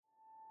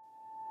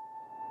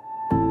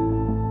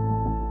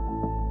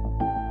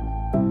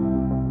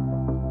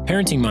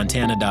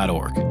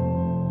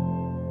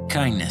ParentingMontana.org.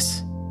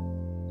 Kindness.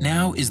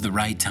 Now is the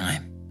right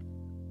time.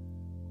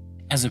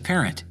 As a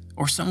parent,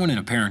 or someone in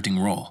a parenting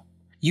role,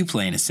 you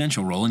play an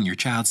essential role in your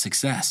child's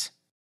success.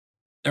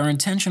 There are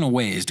intentional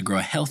ways to grow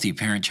a healthy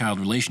parent-child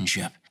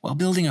relationship while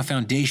building a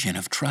foundation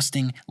of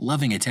trusting,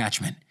 loving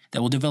attachment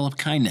that will develop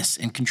kindness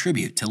and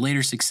contribute to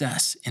later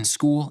success in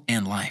school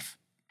and life.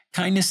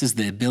 Kindness is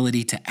the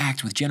ability to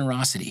act with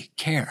generosity,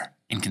 care,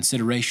 and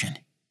consideration.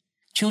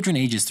 Children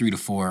ages 3 to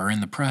 4 are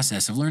in the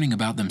process of learning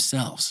about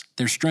themselves,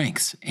 their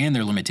strengths, and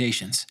their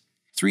limitations.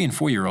 3 and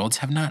 4-year-olds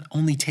have not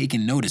only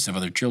taken notice of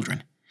other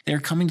children, they are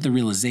coming to the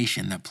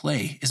realization that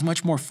play is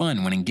much more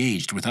fun when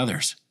engaged with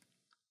others.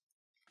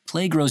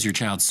 Play grows your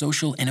child's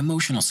social and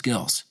emotional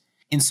skills.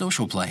 In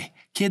social play,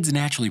 kids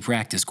naturally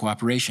practice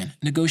cooperation,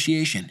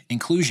 negotiation,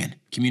 inclusion,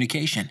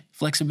 communication,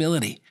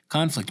 flexibility,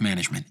 conflict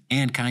management,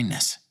 and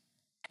kindness.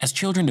 As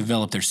children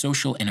develop their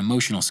social and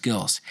emotional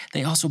skills,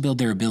 they also build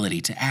their ability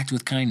to act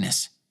with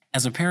kindness.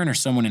 As a parent or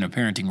someone in a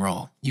parenting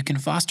role, you can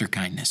foster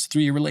kindness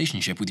through your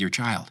relationship with your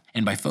child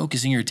and by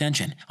focusing your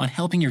attention on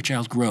helping your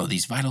child grow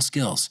these vital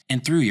skills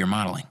and through your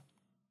modeling.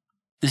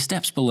 The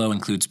steps below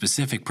include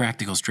specific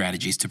practical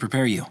strategies to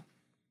prepare you.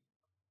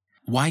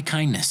 Why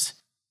kindness?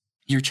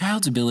 Your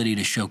child's ability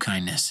to show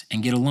kindness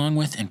and get along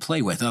with and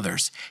play with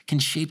others can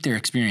shape their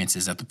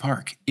experiences at the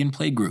park, in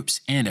play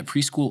groups, and at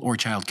preschool or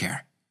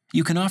childcare.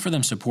 You can offer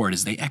them support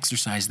as they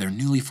exercise their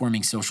newly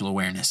forming social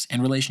awareness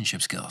and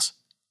relationship skills.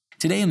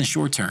 Today in the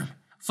short term,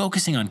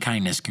 focusing on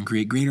kindness can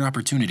create greater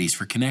opportunities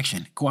for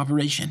connection,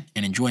 cooperation,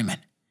 and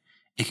enjoyment.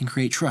 It can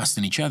create trust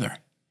in each other.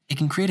 It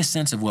can create a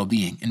sense of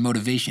well-being and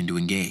motivation to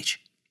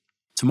engage.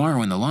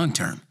 Tomorrow in the long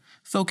term,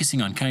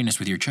 focusing on kindness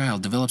with your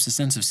child develops a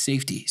sense of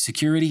safety,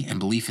 security, and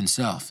belief in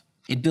self.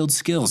 It builds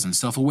skills in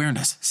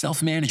self-awareness,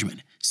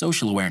 self-management,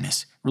 social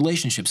awareness,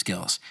 relationship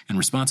skills, and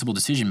responsible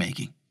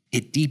decision-making.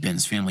 It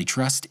deepens family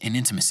trust and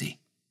intimacy.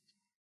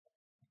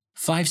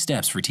 5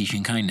 steps for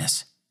teaching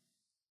kindness.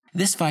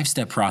 This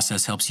 5-step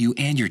process helps you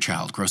and your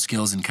child grow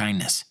skills in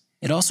kindness.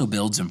 It also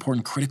builds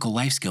important critical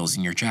life skills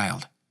in your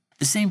child.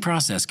 The same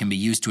process can be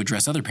used to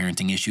address other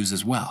parenting issues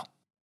as well.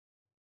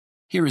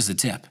 Here is a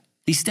tip.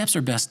 These steps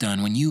are best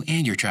done when you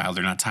and your child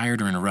are not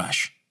tired or in a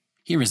rush.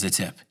 Here is a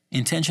tip.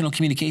 Intentional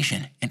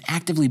communication and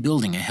actively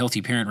building a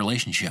healthy parent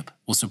relationship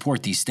will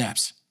support these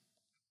steps.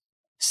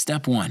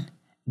 Step 1.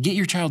 Get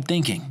your child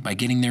thinking by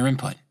getting their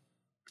input.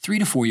 3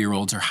 to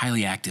 4-year-olds are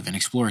highly active and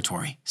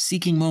exploratory,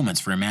 seeking moments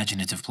for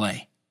imaginative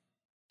play.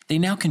 They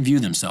now can view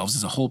themselves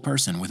as a whole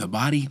person with a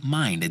body,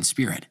 mind, and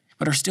spirit,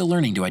 but are still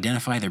learning to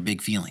identify their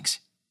big feelings.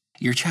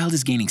 Your child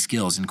is gaining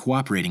skills in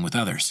cooperating with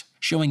others,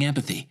 showing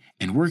empathy,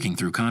 and working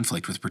through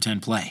conflict with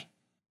pretend play.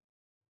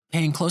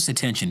 Paying close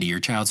attention to your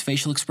child's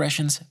facial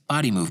expressions,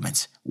 body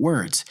movements,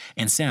 words,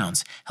 and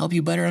sounds help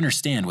you better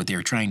understand what they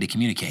are trying to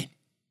communicate.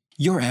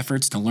 Your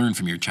efforts to learn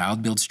from your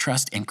child builds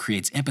trust and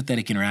creates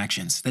empathetic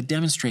interactions that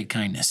demonstrate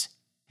kindness.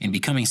 In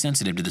becoming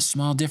sensitive to the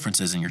small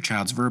differences in your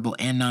child's verbal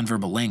and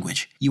nonverbal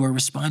language, you are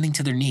responding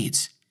to their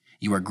needs.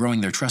 You are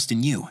growing their trust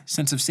in you,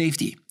 sense of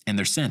safety, and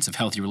their sense of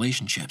healthy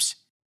relationships.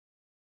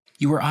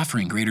 You are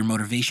offering greater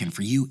motivation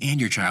for you and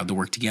your child to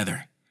work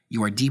together.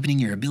 You are deepening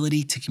your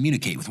ability to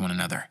communicate with one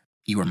another.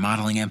 You are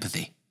modeling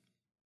empathy.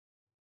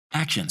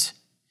 Actions.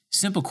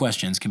 Simple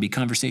questions can be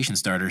conversation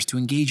starters to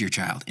engage your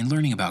child in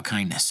learning about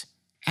kindness.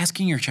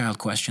 Asking your child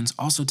questions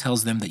also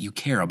tells them that you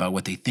care about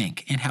what they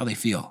think and how they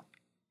feel.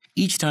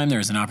 Each time there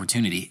is an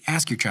opportunity,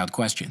 ask your child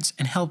questions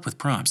and help with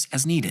prompts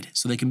as needed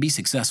so they can be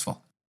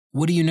successful.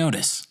 What do you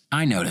notice?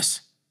 I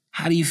notice.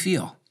 How do you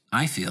feel?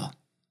 I feel.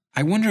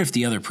 I wonder if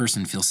the other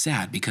person feels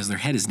sad because their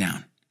head is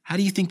down. How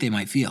do you think they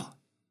might feel?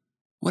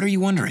 What are you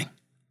wondering?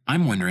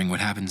 I'm wondering what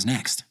happens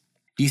next.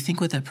 Do you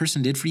think what that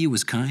person did for you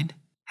was kind?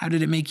 How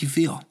did it make you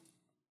feel?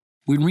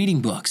 When reading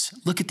books,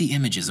 look at the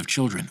images of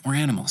children or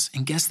animals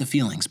and guess the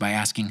feelings by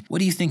asking, what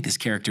do you think this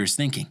character is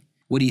thinking?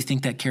 What do you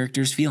think that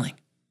character is feeling?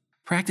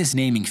 Practice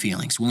naming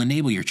feelings will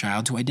enable your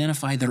child to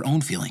identify their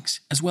own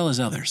feelings, as well as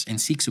others, and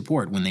seek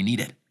support when they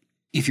need it.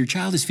 If your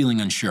child is feeling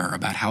unsure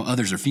about how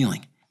others are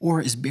feeling, or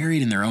is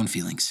buried in their own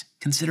feelings,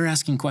 consider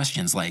asking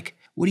questions like,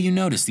 what do you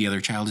notice the other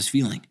child is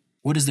feeling?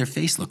 What does their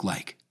face look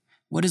like?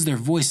 What does their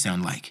voice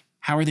sound like?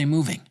 How are they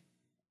moving?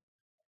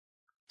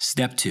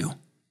 Step 2.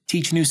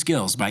 Teach new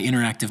skills by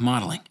interactive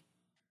modeling.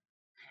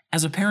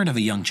 As a parent of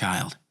a young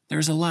child, there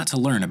is a lot to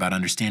learn about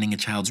understanding a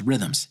child's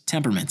rhythms,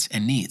 temperaments,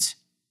 and needs.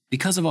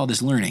 Because of all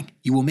this learning,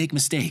 you will make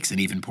mistakes and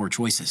even poor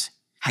choices.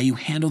 How you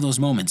handle those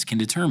moments can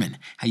determine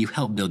how you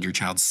help build your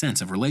child's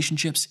sense of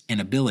relationships and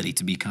ability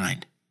to be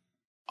kind.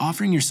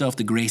 Offering yourself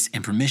the grace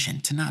and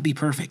permission to not be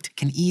perfect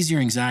can ease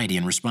your anxiety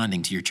in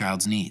responding to your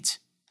child's needs.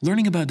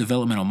 Learning about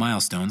developmental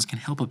milestones can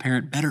help a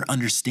parent better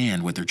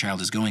understand what their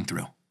child is going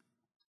through.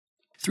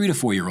 3 to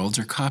 4-year-olds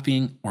are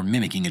copying or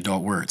mimicking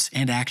adult words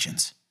and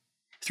actions.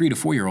 3 to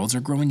 4-year-olds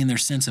are growing in their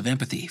sense of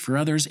empathy for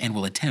others and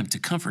will attempt to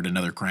comfort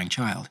another crying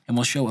child and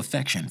will show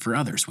affection for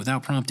others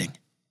without prompting.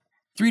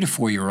 3 to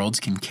 4-year-olds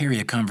can carry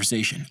a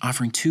conversation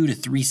offering 2 to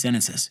 3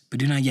 sentences, but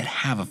do not yet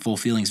have a full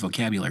feelings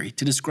vocabulary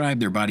to describe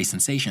their body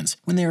sensations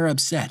when they are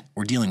upset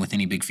or dealing with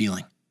any big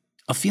feeling.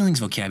 A feelings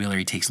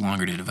vocabulary takes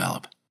longer to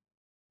develop.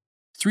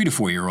 3 to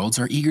 4-year-olds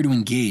are eager to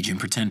engage in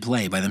pretend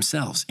play by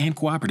themselves and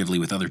cooperatively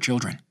with other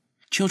children.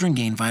 Children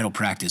gain vital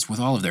practice with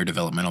all of their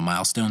developmental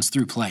milestones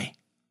through play.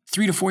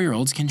 3 to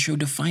 4-year-olds can show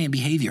defiant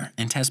behavior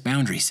and test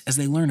boundaries as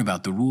they learn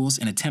about the rules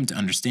and attempt to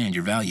understand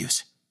your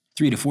values.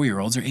 3 to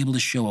 4-year-olds are able to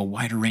show a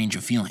wider range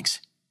of feelings.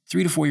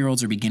 3 to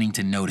 4-year-olds are beginning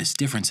to notice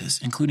differences,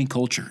 including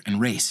culture and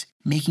race,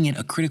 making it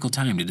a critical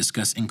time to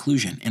discuss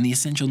inclusion and the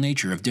essential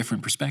nature of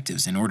different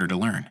perspectives in order to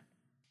learn.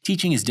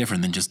 Teaching is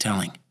different than just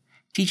telling.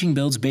 Teaching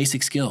builds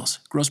basic skills,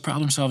 grows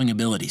problem-solving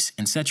abilities,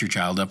 and sets your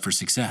child up for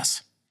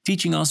success.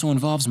 Teaching also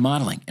involves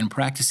modeling and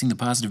practicing the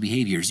positive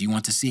behaviors you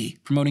want to see,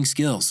 promoting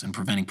skills and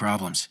preventing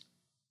problems.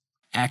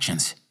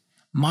 Actions.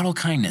 Model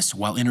kindness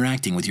while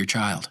interacting with your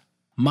child.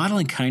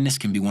 Modeling kindness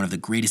can be one of the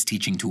greatest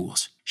teaching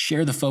tools.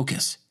 Share the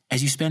focus.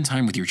 As you spend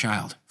time with your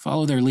child,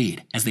 follow their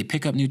lead. As they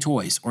pick up new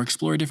toys or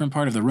explore a different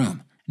part of the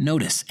room,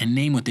 notice and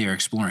name what they are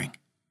exploring.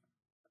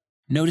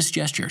 Notice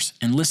gestures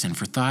and listen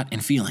for thought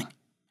and feeling.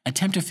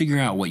 Attempt to figure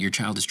out what your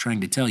child is trying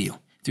to tell you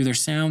through their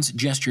sounds,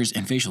 gestures,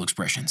 and facial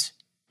expressions.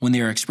 When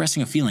they are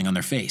expressing a feeling on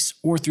their face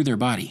or through their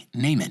body,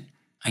 name it.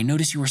 I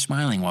notice you are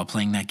smiling while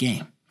playing that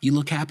game. You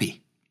look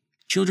happy.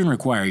 Children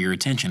require your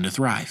attention to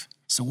thrive,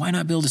 so why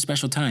not build a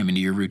special time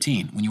into your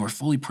routine when you are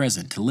fully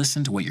present to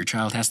listen to what your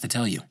child has to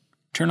tell you?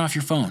 Turn off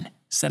your phone,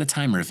 set a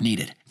timer if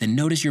needed, then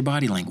notice your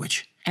body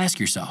language. Ask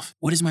yourself,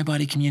 what is my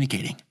body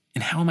communicating,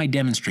 and how am I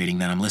demonstrating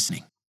that I'm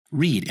listening?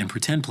 Read and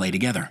pretend play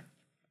together.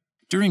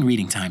 During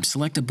reading time,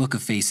 select a book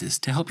of faces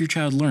to help your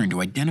child learn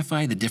to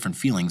identify the different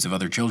feelings of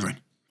other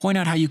children. Point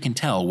out how you can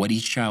tell what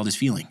each child is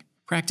feeling.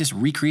 Practice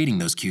recreating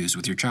those cues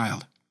with your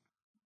child.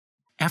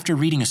 After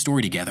reading a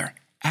story together,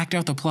 act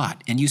out the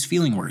plot and use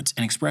feeling words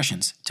and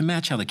expressions to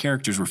match how the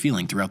characters were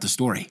feeling throughout the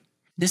story.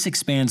 This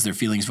expands their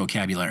feelings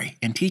vocabulary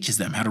and teaches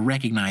them how to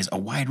recognize a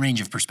wide range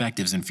of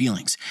perspectives and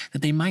feelings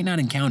that they might not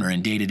encounter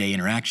in day-to-day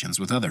interactions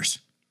with others.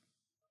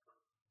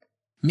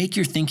 Make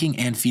your thinking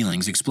and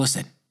feelings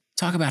explicit.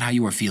 Talk about how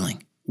you are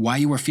feeling, why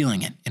you are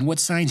feeling it, and what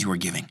signs you are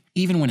giving,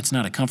 even when it's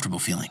not a comfortable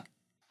feeling.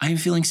 I am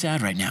feeling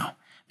sad right now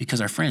because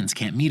our friends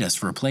can't meet us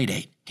for a play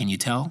date. Can you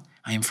tell?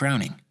 I am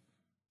frowning.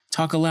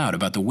 Talk aloud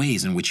about the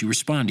ways in which you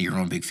respond to your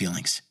own big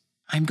feelings.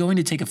 I'm going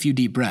to take a few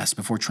deep breaths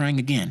before trying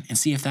again and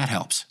see if that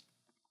helps.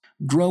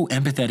 Grow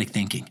empathetic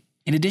thinking.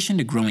 In addition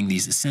to growing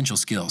these essential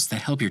skills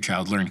that help your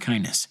child learn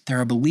kindness, there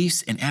are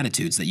beliefs and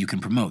attitudes that you can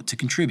promote to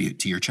contribute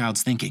to your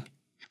child's thinking.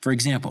 For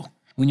example,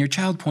 when your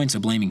child points a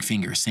blaming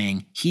finger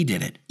saying, "He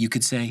did it," you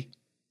could say,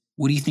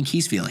 "What do you think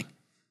he's feeling?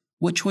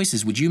 What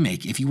choices would you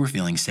make if you were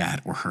feeling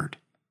sad or hurt?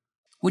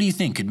 What do you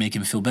think could make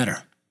him feel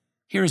better?"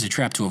 Here is a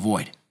trap to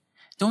avoid.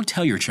 Don't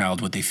tell your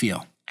child what they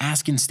feel.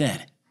 Ask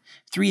instead.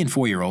 3 and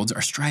 4-year-olds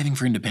are striving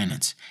for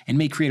independence and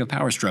may create a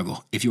power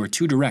struggle if you are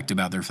too direct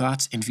about their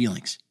thoughts and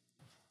feelings.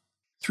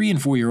 3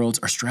 and 4-year-olds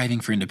are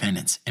striving for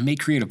independence and may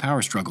create a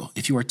power struggle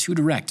if you are too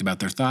direct about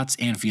their thoughts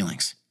and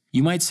feelings.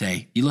 You might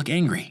say, "You look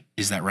angry,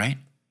 is that right?"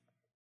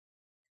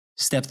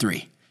 Step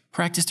 3.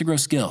 Practice to grow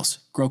skills,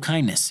 grow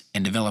kindness,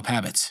 and develop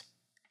habits.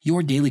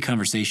 Your daily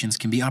conversations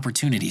can be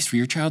opportunities for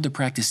your child to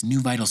practice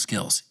new vital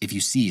skills if you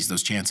seize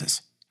those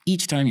chances.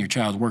 Each time your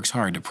child works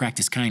hard to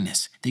practice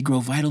kindness, they grow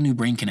vital new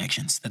brain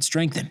connections that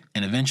strengthen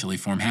and eventually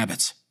form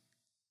habits.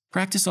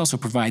 Practice also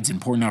provides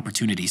important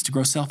opportunities to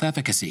grow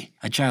self-efficacy,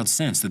 a child's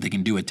sense that they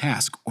can do a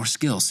task or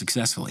skill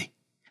successfully.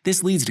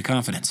 This leads to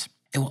confidence.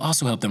 It will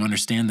also help them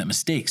understand that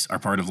mistakes are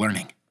part of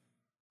learning.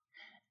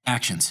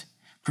 Actions.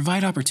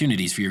 Provide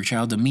opportunities for your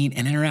child to meet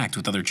and interact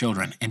with other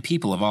children and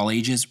people of all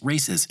ages,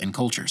 races, and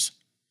cultures.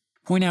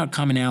 Point out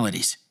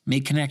commonalities,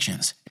 make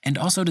connections, and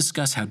also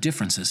discuss how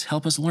differences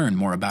help us learn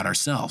more about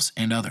ourselves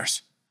and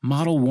others.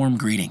 Model warm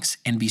greetings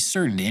and be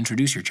certain to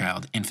introduce your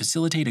child and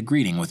facilitate a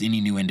greeting with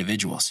any new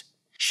individuals.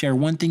 Share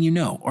one thing you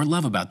know or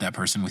love about that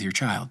person with your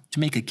child to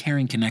make a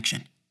caring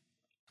connection.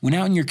 When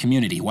out in your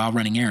community while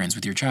running errands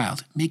with your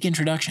child, make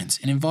introductions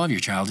and involve your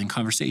child in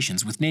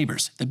conversations with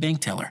neighbors, the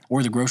bank teller,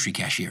 or the grocery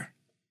cashier.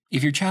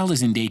 If your child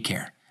is in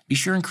daycare, be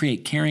sure and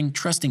create caring,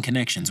 trusting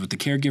connections with the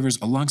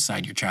caregivers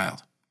alongside your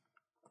child.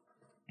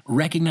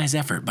 Recognize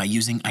effort by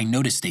using "I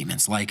notice"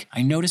 statements like,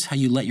 "I notice how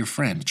you let your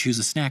friend choose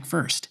a snack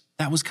first.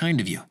 That was kind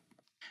of you."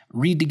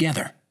 Read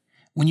together.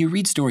 When you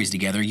read stories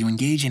together, you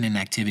engage in an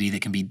activity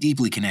that can be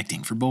deeply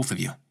connecting for both of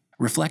you.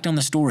 Reflect on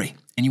the story,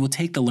 and you will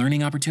take the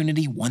learning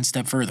opportunity one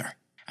step further.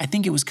 I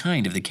think it was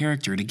kind of the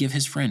character to give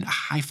his friend a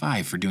high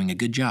five for doing a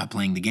good job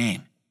playing the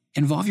game.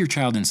 Involve your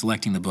child in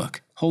selecting the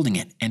book, holding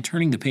it, and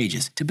turning the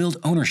pages to build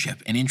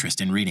ownership and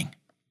interest in reading.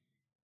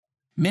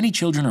 Many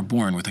children are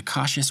born with a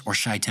cautious or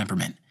shy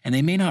temperament, and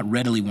they may not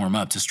readily warm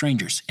up to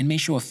strangers and may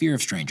show a fear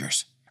of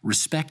strangers.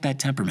 Respect that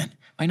temperament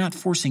by not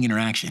forcing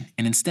interaction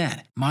and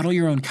instead model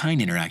your own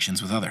kind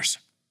interactions with others.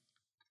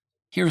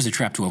 Here is a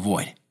trap to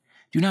avoid.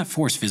 Do not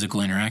force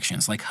physical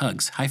interactions like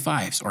hugs, high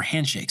fives, or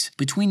handshakes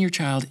between your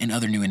child and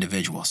other new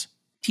individuals.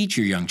 Teach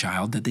your young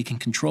child that they can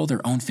control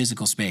their own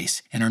physical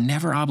space and are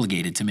never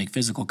obligated to make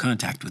physical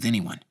contact with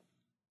anyone.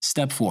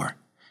 Step 4.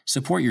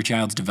 Support your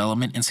child's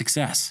development and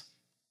success.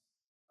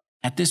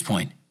 At this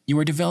point, you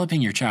are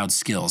developing your child's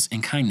skills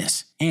in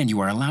kindness, and you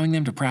are allowing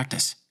them to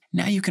practice.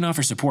 Now you can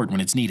offer support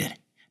when it's needed.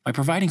 By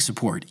providing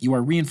support, you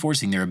are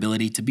reinforcing their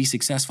ability to be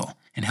successful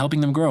and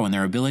helping them grow in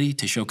their ability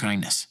to show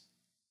kindness.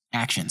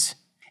 Actions.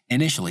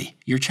 Initially,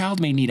 your child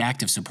may need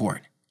active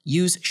support.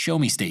 Use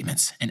show-me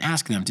statements and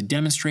ask them to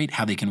demonstrate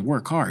how they can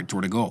work hard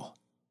toward a goal.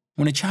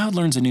 When a child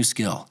learns a new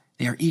skill,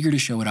 they are eager to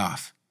show it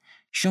off.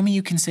 Show me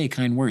you can say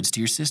kind words to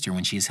your sister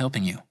when she is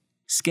helping you.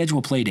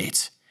 Schedule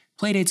playdates.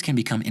 Playdates can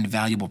become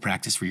invaluable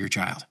practice for your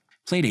child.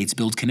 Playdates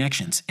build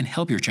connections and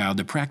help your child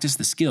to practice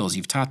the skills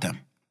you've taught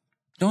them.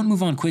 Don't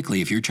move on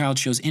quickly if your child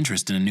shows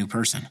interest in a new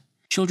person.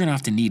 Children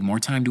often need more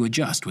time to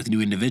adjust with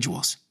new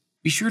individuals.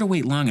 Be sure to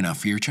wait long enough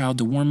for your child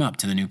to warm up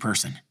to the new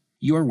person.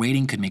 Your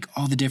waiting could make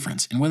all the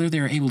difference in whether they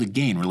are able to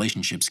gain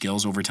relationship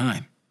skills over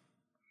time.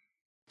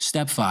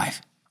 Step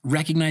 5.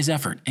 Recognize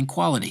effort and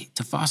quality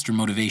to foster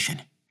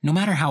motivation. No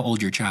matter how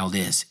old your child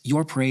is,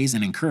 your praise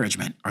and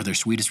encouragement are their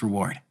sweetest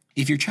reward.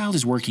 If your child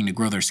is working to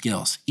grow their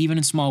skills, even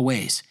in small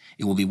ways,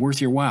 it will be worth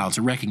your while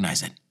to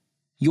recognize it.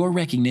 Your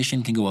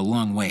recognition can go a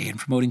long way in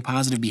promoting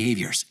positive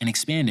behaviors and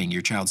expanding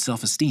your child's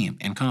self-esteem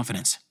and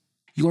confidence.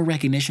 Your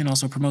recognition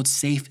also promotes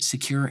safe,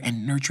 secure,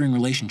 and nurturing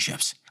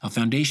relationships, a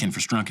foundation for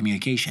strong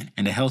communication,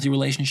 and a healthy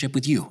relationship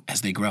with you as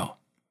they grow.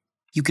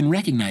 You can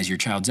recognize your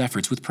child's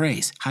efforts with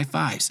praise, high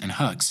fives, and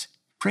hugs.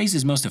 Praise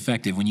is most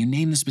effective when you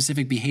name the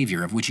specific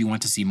behavior of which you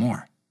want to see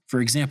more. For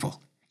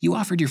example, you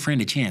offered your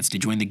friend a chance to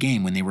join the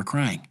game when they were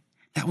crying.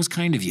 That was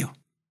kind of you.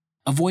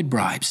 Avoid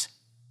bribes.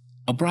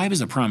 A bribe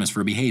is a promise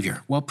for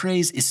behavior, while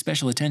praise is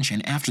special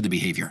attention after the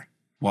behavior.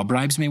 While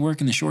bribes may work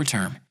in the short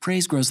term,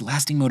 praise grows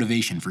lasting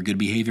motivation for good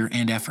behavior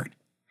and effort.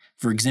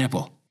 For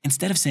example,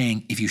 instead of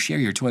saying, "If you share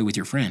your toy with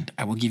your friend,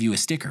 I will give you a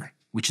sticker,"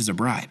 which is a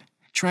bribe,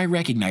 try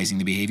recognizing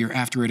the behavior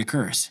after it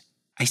occurs.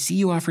 "I see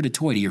you offered a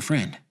toy to your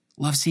friend.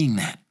 Love seeing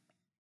that."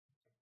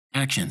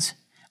 Actions.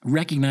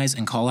 Recognize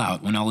and call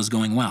out when all is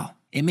going well.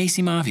 It may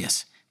seem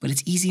obvious, but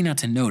it's easy not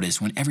to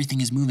notice when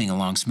everything is moving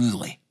along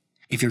smoothly.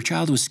 If your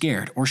child was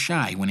scared or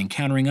shy when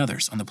encountering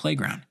others on the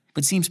playground,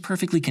 but seems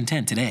perfectly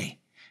content today,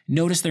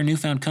 notice their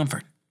newfound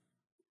comfort.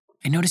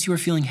 I notice you are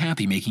feeling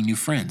happy making new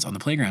friends on the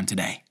playground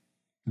today.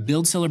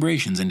 Build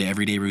celebrations into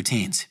everyday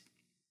routines.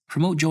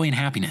 Promote joy and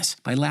happiness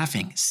by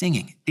laughing,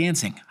 singing,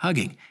 dancing,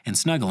 hugging, and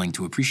snuggling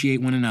to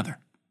appreciate one another.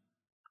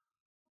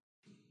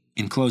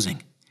 In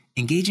closing,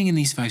 engaging in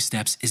these 5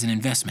 steps is an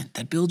investment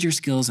that builds your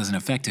skills as an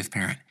effective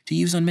parent to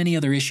use on many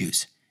other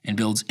issues and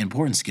builds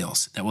important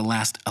skills that will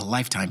last a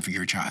lifetime for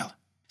your child.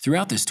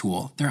 Throughout this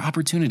tool, there are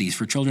opportunities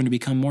for children to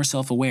become more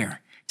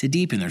self-aware, to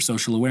deepen their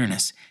social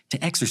awareness,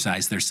 to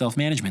exercise their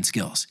self-management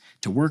skills,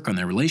 to work on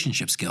their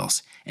relationship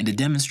skills, and to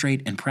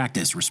demonstrate and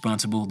practice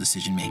responsible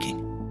decision-making.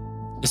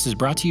 This is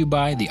brought to you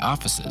by the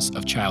Offices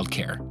of Child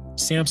Care,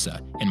 SAMHSA,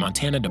 and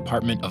Montana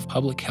Department of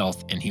Public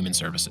Health and Human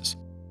Services.